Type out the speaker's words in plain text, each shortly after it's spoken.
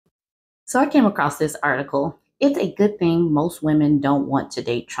So I came across this article. It's a good thing most women don't want to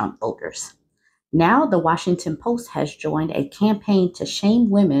date Trump voters. Now, the Washington Post has joined a campaign to shame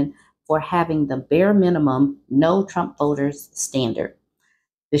women for having the bare minimum no Trump voters standard.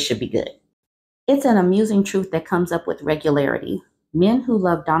 This should be good. It's an amusing truth that comes up with regularity. Men who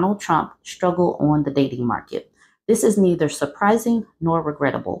love Donald Trump struggle on the dating market. This is neither surprising nor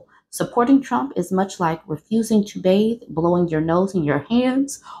regrettable. Supporting Trump is much like refusing to bathe, blowing your nose in your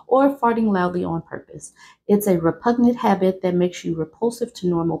hands, or farting loudly on purpose. It's a repugnant habit that makes you repulsive to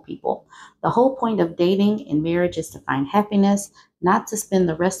normal people. The whole point of dating and marriage is to find happiness, not to spend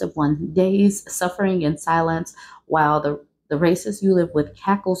the rest of one's days suffering in silence while the racist you live with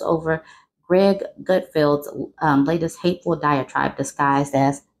cackles over Greg Gutfeld's latest hateful diatribe disguised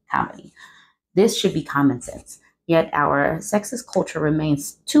as comedy. This should be common sense. Yet our sexist culture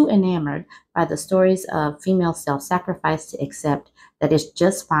remains too enamored by the stories of female self-sacrifice to accept that it's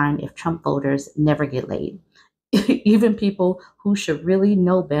just fine if Trump voters never get laid. Even people who should really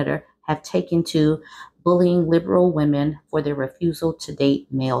know better have taken to bullying liberal women for their refusal to date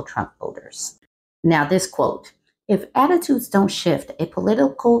male Trump voters. Now, this quote: if attitudes don't shift, a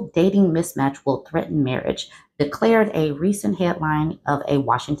political dating mismatch will threaten marriage, declared a recent headline of a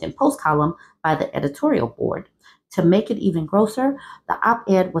Washington Post column by the editorial board. To make it even grosser, the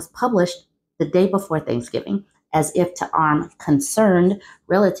op-ed was published the day before Thanksgiving, as if to arm concerned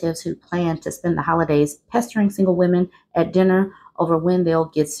relatives who plan to spend the holidays pestering single women at dinner over when they'll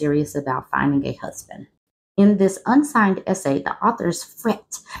get serious about finding a husband. In this unsigned essay, the authors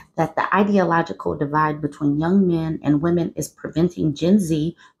fret that the ideological divide between young men and women is preventing Gen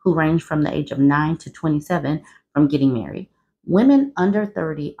Z, who range from the age of 9 to 27, from getting married. Women under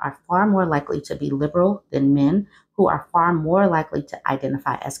 30 are far more likely to be liberal than men, who are far more likely to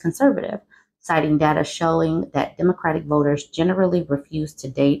identify as conservative, citing data showing that Democratic voters generally refuse to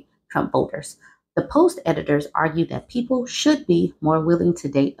date Trump voters. The Post editors argue that people should be more willing to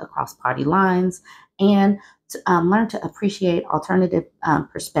date across party lines and to, learn to appreciate alternative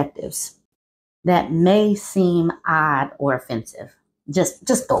perspectives that may seem odd or offensive.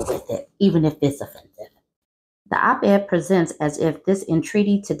 Just go with it, even if it's offensive. The op-ed presents as if this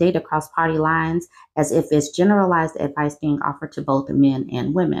entreaty to date across party lines, as if it's generalized advice being offered to both men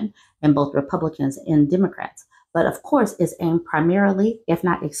and women, and both Republicans and Democrats. But of course, it's aimed primarily, if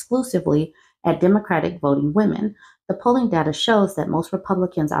not exclusively, at Democratic voting women. The polling data shows that most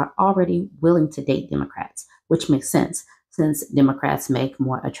Republicans are already willing to date Democrats, which makes sense since Democrats make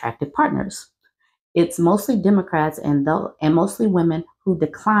more attractive partners. It's mostly Democrats and mostly women who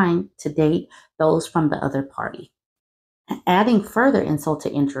decline to date those from the other party. Adding further insult to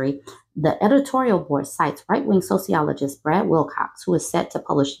injury, the editorial board cites right-wing sociologist Brad Wilcox, who is set to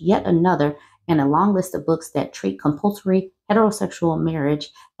publish yet another in a long list of books that treat compulsory heterosexual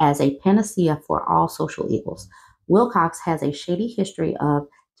marriage as a panacea for all social evils. Wilcox has a shady history of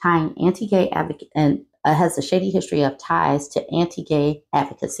tying anti-gay advocate and has a shady history of ties to anti-gay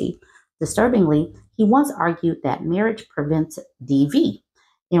advocacy. Disturbingly, he once argued that marriage prevents DV.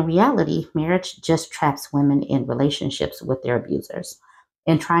 In reality, marriage just traps women in relationships with their abusers.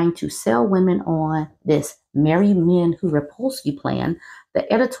 In trying to sell women on this marry men who repulse you plan,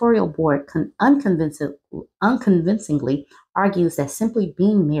 the editorial board unconvincingly argues that simply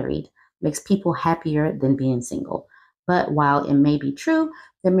being married makes people happier than being single. But while it may be true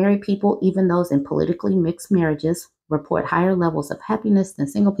that married people, even those in politically mixed marriages, report higher levels of happiness than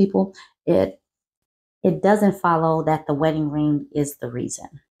single people, it doesn't follow that the wedding ring is the reason.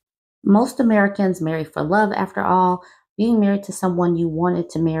 Most Americans marry for love, after all. Being married to someone you wanted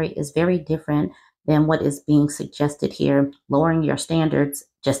to marry is very different than what is being suggested here, lowering your standards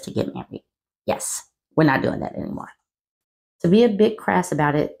just to get married. Yes, we're not doing that anymore. To be a bit crass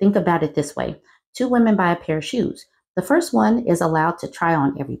about it, think about it this way. Two women buy a pair of shoes. The first one is allowed to try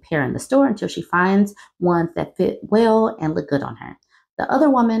on every pair in the store until she finds ones that fit well and look good on her. The other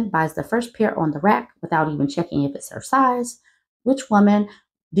woman buys the first pair on the rack without even checking if it's her size. Which woman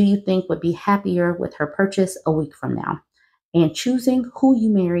do you think would be happier with her purchase a week from now? And choosing who you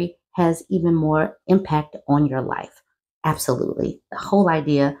marry has even more impact on your life. Absolutely. The whole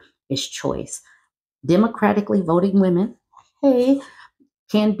idea is choice. Democratically voting women, hey,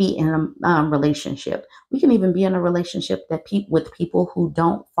 can be in a relationship. We can even be in a relationship that with people who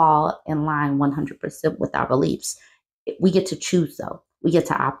don't fall in line 100% with our beliefs. We get to choose, though. We get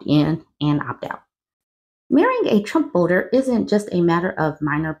to opt in and opt out. Marrying a Trump voter isn't just a matter of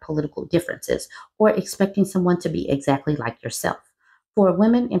minor political differences or expecting someone to be exactly like yourself. For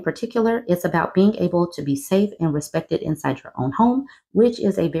women in particular, it's about being able to be safe and respected inside your own home, which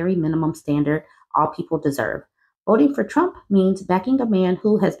is a very minimum standard all people deserve. Voting for Trump means backing a man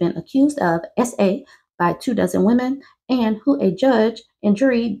who has been accused of SA by 24 women and who a judge and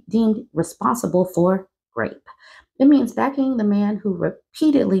jury deemed responsible for rape. It means backing the man who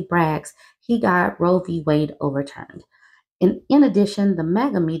repeatedly brags he got Roe v. Wade overturned. In addition, the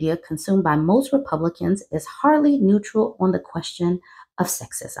MAGA media consumed by most Republicans is hardly neutral on the question of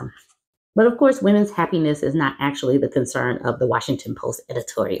sexism. But of course, women's happiness is not actually the concern of the Washington Post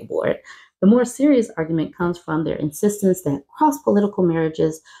editorial board. The more serious argument comes from their insistence that cross-political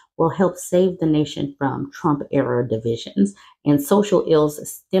marriages will help save the nation from Trump-era divisions and social ills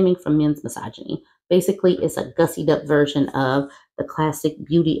stemming from men's misogyny. Basically, it's a gussied-up version of the classic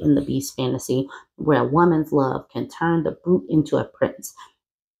Beauty and the Beast fantasy, where a woman's love can turn the brute into a prince.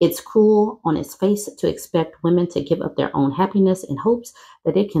 It's cruel on its face to expect women to give up their own happiness in hopes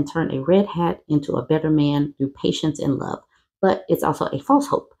that it can turn a red hat into a better man through patience and love. But it's also a false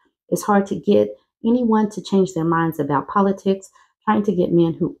hope. It's hard to get anyone to change their minds about politics. Trying to get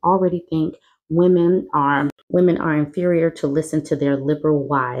men who already think women are inferior to listen to their liberal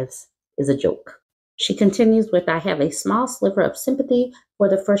wives is a joke. She continues with, I have a small sliver of sympathy for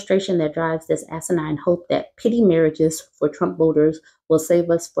the frustration that drives this asinine hope that pity marriages for Trump voters will save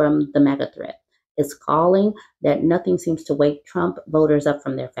us from the MAGA threat. It's galling that nothing seems to wake Trump voters up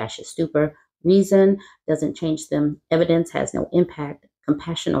from their fascist stupor. Reason doesn't change them. Evidence has no impact,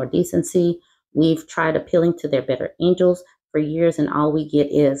 compassion, or decency. We've tried appealing to their better angels for years, and all we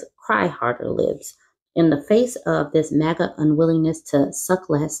get is cry harder libs. In the face of this MAGA unwillingness to suck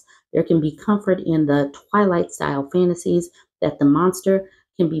less, there can be comfort in the Twilight-style fantasies that the monster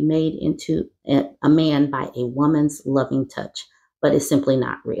can be made into a man by a woman's loving touch, but it's simply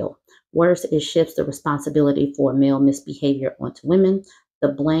not real. Worse, it shifts the responsibility for male misbehavior onto women. The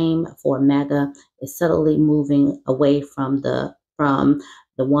blame for MAGA is subtly moving away from the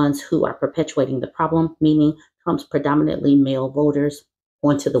ones who are perpetuating the problem, meaning Trump's predominantly male voters,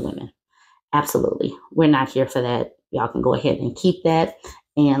 onto the women. Absolutely. We're not here for that. Y'all can go ahead and keep that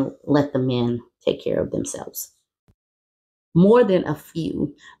and let the men take care of themselves. More than a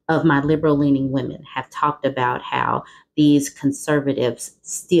few of my liberal-leaning women have talked about how these conservatives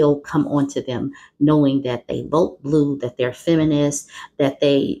still come onto them knowing that they vote blue, that they're feminists, that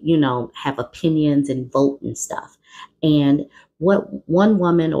they, have opinions and vote and stuff. And what one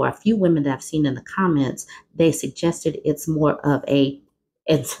woman or a few women that I've seen in the comments, they suggested it's more of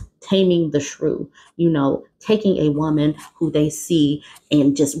it's taming the shrew, taking a woman who they see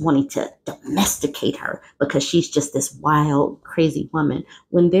and just wanting to domesticate her because she's just this wild, crazy woman,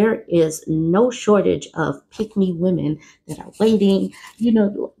 when there is no shortage of pick-me women that are waiting,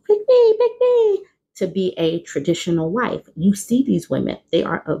 pick me, to be a traditional wife. You see these women, they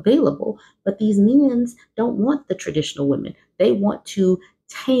are available, but these men don't want the traditional women. They want to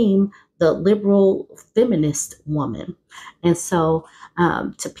tame the liberal feminist woman. And so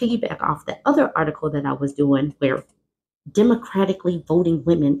to piggyback off the other article that I was doing where democratically voting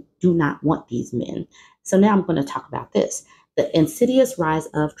women do not want these men. So now I'm going to talk about this. The insidious rise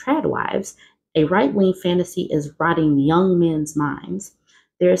of trad wives. A right-wing fantasy is rotting young men's minds.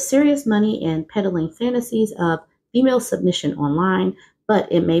 There is serious money in peddling fantasies of female submission online,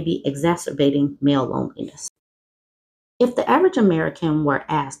 but it may be exacerbating male loneliness. If the average American were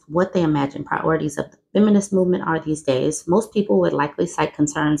asked what they imagine priorities of the feminist movement are these days, most people would likely cite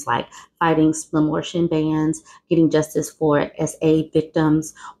concerns like fighting abortion bans, getting justice for SA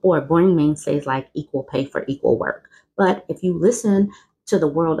victims, or boring mainstays like equal pay for equal work. But if you listen to the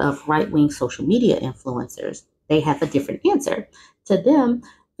world of right-wing social media influencers, they have a different answer. To them,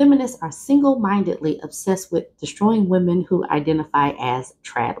 feminists are single-mindedly obsessed with destroying women who identify as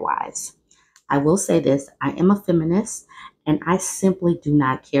trad wives. I will say this, I am a feminist and I simply do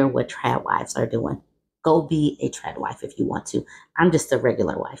not care what trad wives are doing. Go be a trad wife if you want to. I'm just a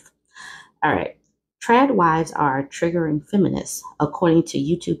regular wife. All right. Trad wives are triggering feminists, according to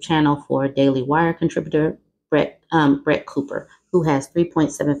YouTube channel for Daily Wire contributor Brett Cooper, who has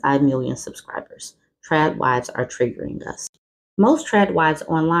 3.75 million subscribers. Trad wives are triggering us. Most trad wives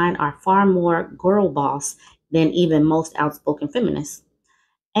online are far more girl boss than even most outspoken feminists.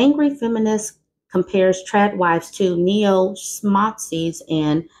 Angry Feminist compares trad wives to neo-schmozzies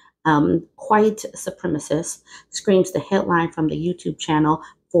and white supremacists, screams the headline from the YouTube channel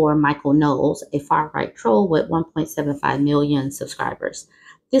for Michael Knowles, a far-right troll with 1.75 million subscribers.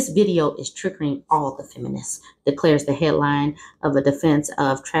 This video is triggering all the feminists, declares the headline of a defense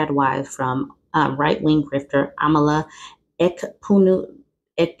of trad wives from right-wing grifter Amala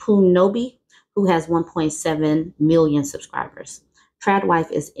Ekpunobi, who has 1.7 million subscribers. Trad wife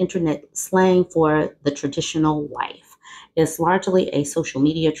is internet slang for the traditional wife. It's largely a social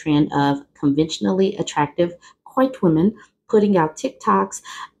media trend of conventionally attractive, white women putting out TikToks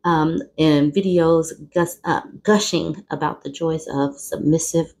and videos gushing about the joys of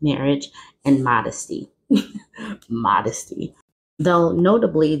submissive marriage and modesty. Modesty. Though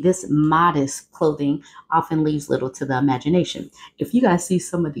notably, this modest clothing often leaves little to the imagination. If you guys see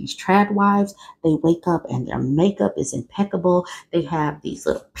some of these trad wives, they wake up and their makeup is impeccable. They have these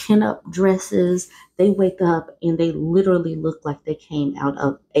little pinup dresses. They wake up and they literally look like they came out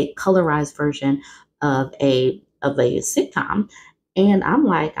of a colorized version of a sitcom. And I'm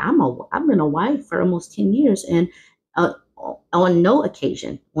like, I've been a wife for almost 10 years, and uh, on no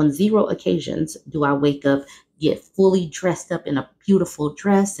occasion, on zero occasions, do I wake up, get fully dressed up in a beautiful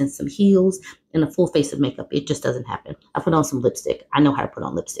dress and some heels and a full face of makeup. It just doesn't happen. I put on some lipstick. I know how to put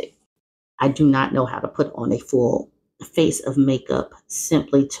on lipstick. I do not know how to put on a full face of makeup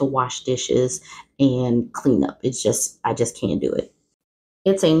simply to wash dishes and clean up. I just can't do it.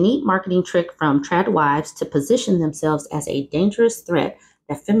 It's a neat marketing trick from trad wives to position themselves as a dangerous threat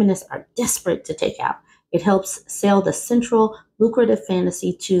that feminists are desperate to take out. It helps sell the central lucrative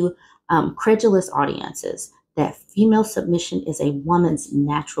fantasy to credulous audiences that female submission is a woman's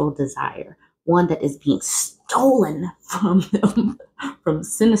natural desire, one that is being stolen from them from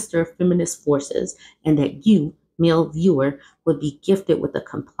sinister feminist forces, and that you, male viewer, would be gifted with a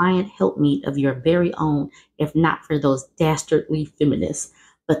compliant helpmeet of your very own, if not for those dastardly feminists.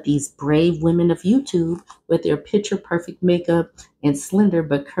 But these brave women of YouTube with their picture perfect makeup and slender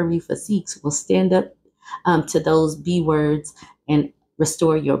but curvy physiques will stand up to those B words and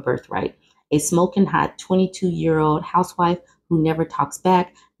restore your birthright. A smoking hot 22-year-old housewife who never talks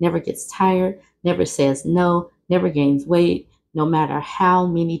back, never gets tired, never says no, never gains weight, no matter how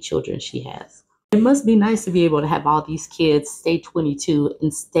many children she has. It must be nice to be able to have all these kids stay 22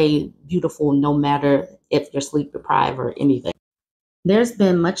 and stay beautiful no matter if they're sleep deprived or anything. There's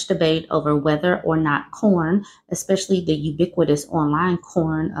been much debate over whether or not corn, especially the ubiquitous online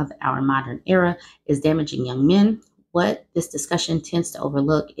corn of our modern era, is damaging young men. What this discussion tends to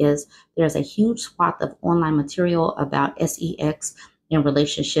overlook is there's a huge swath of online material about sex and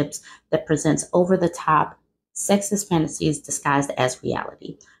relationships that presents over-the-top sexist fantasies disguised as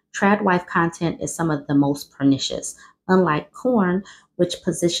reality. Trad wife content is some of the most pernicious. Unlike corn, which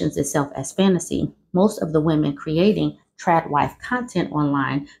positions itself as fantasy, most of the women creating trad wife content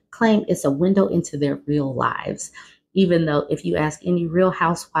online claim it's a window into their real lives. Even though if you ask any real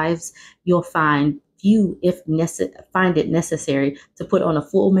housewives, you'll find find it necessary to put on a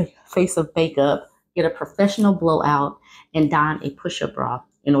full face of makeup, get a professional blowout, and don a push-up bra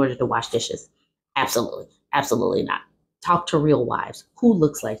in order to wash dishes. Absolutely, absolutely not. Talk to real wives. Who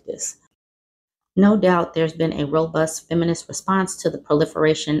looks like this? No doubt there's been a robust feminist response to the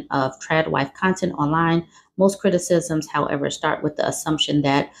proliferation of trad wife content online. Most criticisms, however, start with the assumption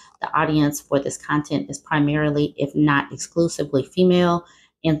that the audience for this content is primarily, if not exclusively, female.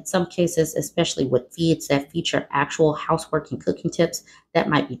 In some cases, especially with feeds that feature actual housework and cooking tips, that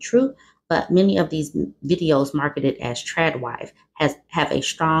might be true, but many of these videos marketed as trad wife have a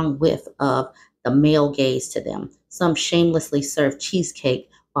strong whiff of the male gaze to them. Some shamelessly serve cheesecake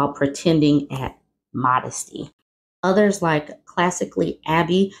while pretending at modesty. Others, like Classically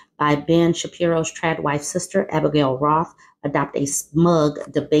Abby by Ben Shapiro's trad wife sister, Abigail Roth, adopt a smug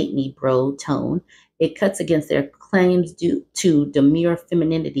debate me bro tone. It cuts against their claims due to demure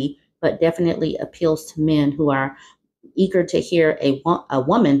femininity, but definitely appeals to men who are eager to hear a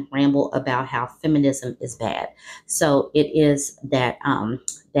woman ramble about how feminism is bad. So it is that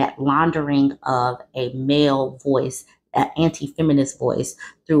laundering of a male voice, an anti-feminist voice,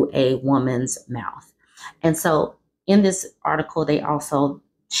 through a woman's mouth. And so in this article, they also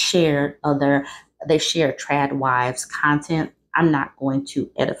shared trad wives content. I'm not going to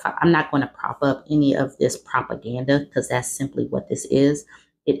edify, I'm not going to prop up any of this propaganda, because that's simply what this is.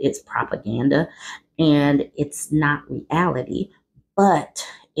 It is propaganda, and it's not reality, but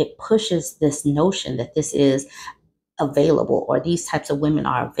it pushes this notion that this is available, or these types of women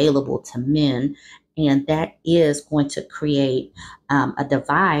are available to men, and that is going to create a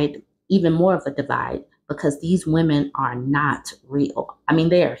divide, even more of a divide, because these women are not real. I mean,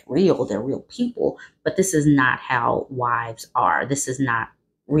 they're real people, but this is not how wives are. This is not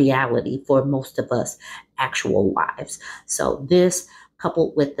reality for most of us actual wives. So this,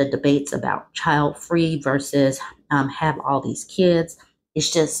 coupled with the debates about child-free versus have all these kids, is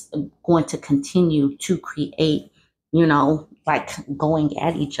just going to continue to create, like going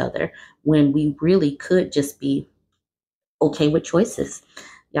at each other, when we really could just be okay with choices.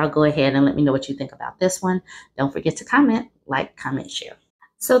 Y'all go ahead and let me know what you think about this one. Don't forget to comment, like, comment, share.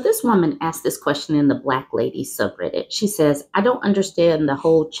 So this woman asked this question in the Black Lady subreddit. She says, I don't understand the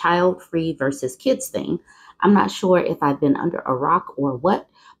whole child-free versus kids thing. I'm not sure if I've been under a rock or what,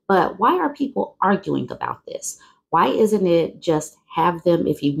 but why are people arguing about this? Why isn't it just have them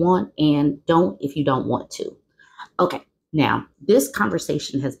if you want and don't if you don't want to? Okay, now this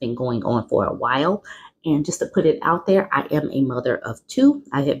conversation has been going on for a while. And just to put it out there, I am a mother of two.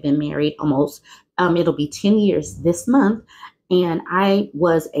 I have been married almost, it'll be 10 years this month. And I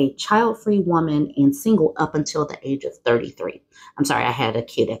was a child-free woman and single up until the age of 33. I'm sorry, I had a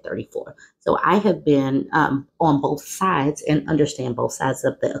kid at 34. So I have been on both sides and understand both sides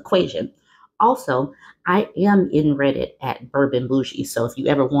of the equation. Also, I am in Reddit at Bourbon Bougie. So if you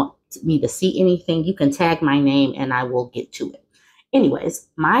ever want me to see anything, you can tag my name and I will get to it. Anyways,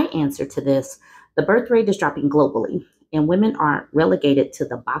 my answer to this, the birth rate is dropping globally, and women aren't relegated to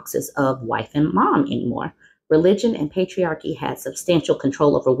the boxes of wife and mom anymore. Religion and patriarchy had substantial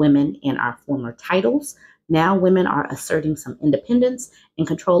control over women in our former titles. Now women are asserting some independence and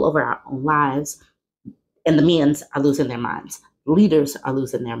control over our own lives, and the men's are losing their minds. Leaders are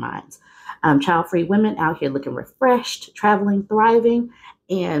losing their minds. Child-free women out here looking refreshed, traveling, thriving,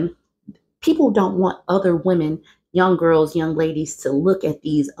 and people don't want other women, young girls, young ladies, to look at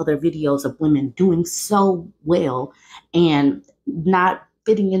these other videos of women doing so well and not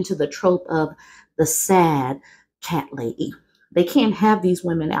fitting into the trope of the sad cat lady. They can't have these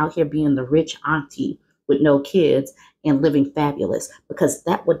women out here being the rich auntie with no kids and living fabulous, because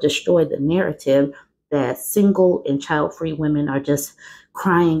that would destroy the narrative that single and child-free women are just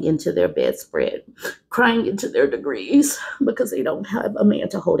crying into their bedspread, crying into their degrees because they don't have a man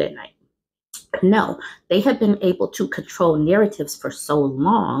to hold at night. No, they have been able to control narratives for so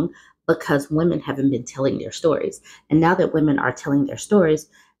long because women haven't been telling their stories. And now that women are telling their stories,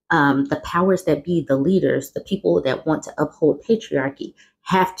 the powers that be, the leaders, the people that want to uphold patriarchy,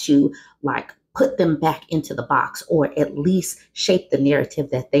 have to put them back into the box, or at least shape the narrative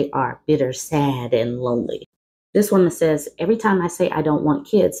that they are bitter, sad, and lonely. This woman says, every time I say I don't want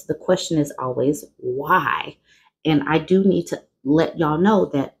kids, the question is always why? And I do need to let y'all know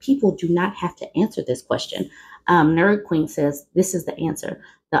that people do not have to answer this question. Nerd Queen says, this is the answer.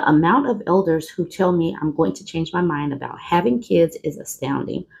 The amount of elders who tell me I'm going to change my mind about having kids is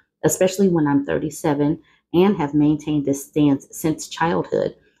astounding, especially when I'm 37 and have maintained this stance since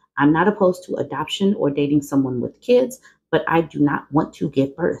childhood. I'm not opposed to adoption or dating someone with kids, but I do not want to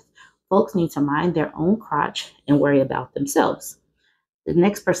give birth. Folks need to mind their own crotch and worry about themselves. The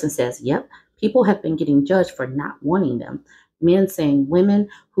next person says, yep, people have been getting judged for not wanting them. Men saying women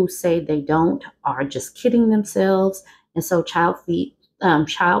who say they don't are just kidding themselves. And so child-free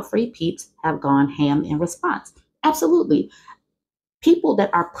peeps have gone ham in response. Absolutely. People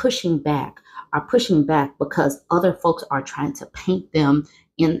that are pushing back because other folks are trying to paint them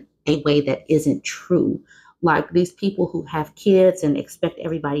in a way that isn't true. Like these people who have kids and expect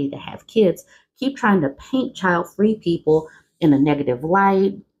everybody to have kids keep trying to paint child-free people in a negative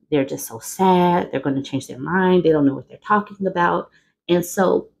light. They're just so sad. They're going to change their mind. They don't know what they're talking about. And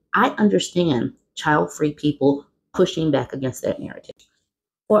so I understand child-free people pushing back against that narrative.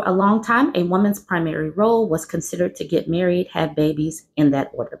 For a long time, a woman's primary role was considered to get married, have babies, in that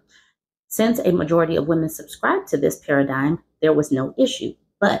order. Since a majority of women subscribed to this paradigm, there was no issue.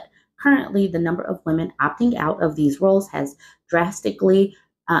 But currently, the number of women opting out of these roles has drastically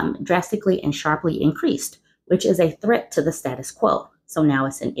and sharply increased, which is a threat to the status quo. So now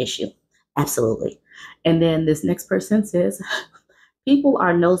it's an issue. Absolutely. And then this next person says, people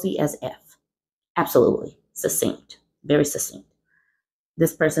are nosy as F. Absolutely. Succinct. Very succinct.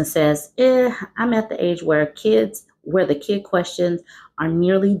 This person says, I'm at the age where the kid questions are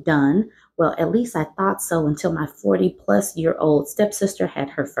nearly done. Well, at least I thought so until my 40-plus-year-old stepsister had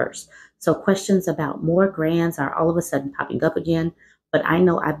her first. So questions about more grands are all of a sudden popping up again. But I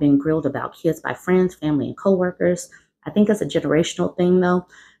know I've been grilled about kids by friends, family, and coworkers. I think it's a generational thing, though.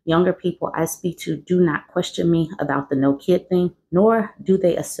 Younger people I speak to do not question me about the no kid thing, nor do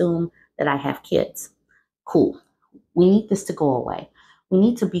they assume that I have kids. Cool. We need this to go away. We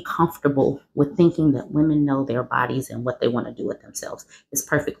need to be comfortable with thinking that women know their bodies and what they want to do with themselves. It's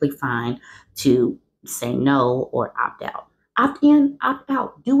perfectly fine to say no or opt out. Opt in, opt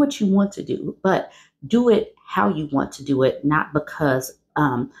out. Do what you want to do, but do it how you want to do it, not because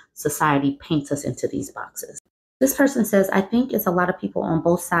society paints us into these boxes. This person says, I think it's a lot of people on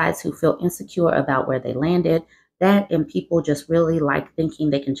both sides who feel insecure about where they landed. That and people just really like thinking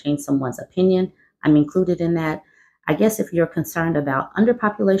they can change someone's opinion. I'm included in that. I guess if you're concerned about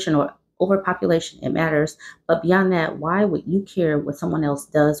underpopulation or overpopulation, it matters. But beyond that, why would you care what someone else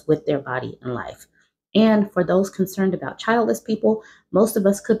does with their body and life? And for those concerned about childless people, most of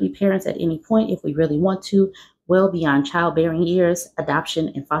us could be parents at any point if we really want to. Well beyond childbearing years,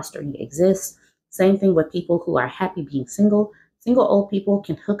 adoption and fostering exists. Same thing with people who are happy being single. Single old people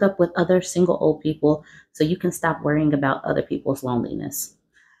can hook up with other single old people so you can stop worrying about other people's loneliness.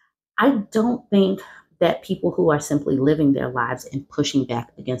 I don't think that people who are simply living their lives and pushing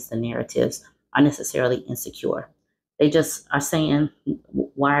back against the narratives are necessarily insecure. They just are saying,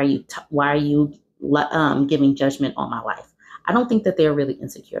 why are you giving judgment on my life?" I don't think that they're really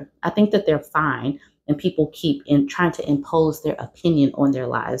insecure. I think that they're fine, and people keep in trying to impose their opinion on their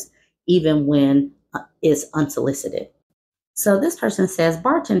lives, even when it's unsolicited. So this person says,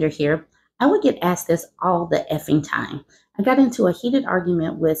 "Bartender here. I would get asked this all the effing time. I got into a heated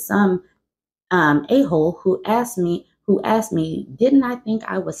argument with some a-hole who asked me, didn't I think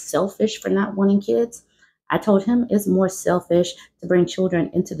I was selfish for not wanting kids? I told him it's more selfish to bring children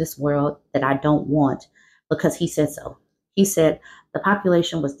into this world that I don't want because he said so. He said the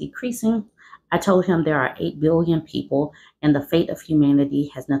population was decreasing. I told him there are 8 billion people and the fate of humanity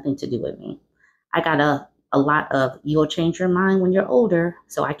has nothing to do with me. I got a lot of you'll change your mind when you're older.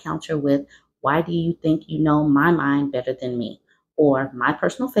 So I counter with, why do you think you know my mind better than me? Or my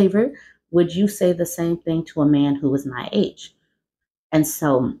personal favorite, would you say the same thing to a man who is my age?" And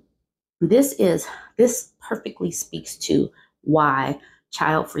so this perfectly speaks to why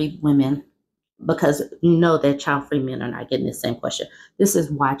child-free women, because you know that child-free men are not getting the same question. This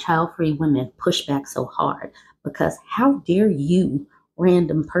is why child-free women push back so hard, because how dare you,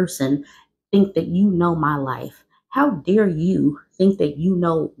 random person, think that you know my life? How dare you think that you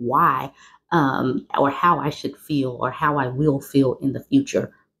know why or how I should feel or how I will feel in the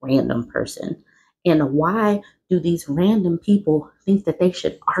future, random person? And why do these random people think that they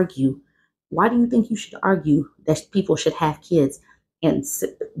should argue? Why do you think you should argue that people should have kids? And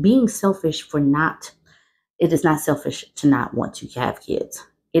being selfish for not, it is not selfish to not want to have kids.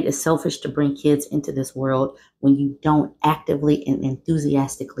 It is selfish to bring kids into this world when you don't actively and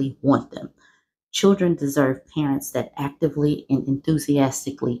enthusiastically want them. Children deserve parents that actively and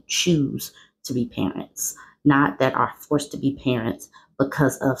enthusiastically choose to be parents, not that are forced to be parents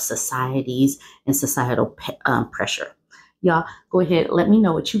because of societies and societal pressure. Y'all, go ahead, let me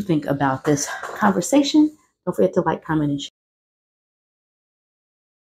know what you think about this conversation. Don't forget to like, comment, and share.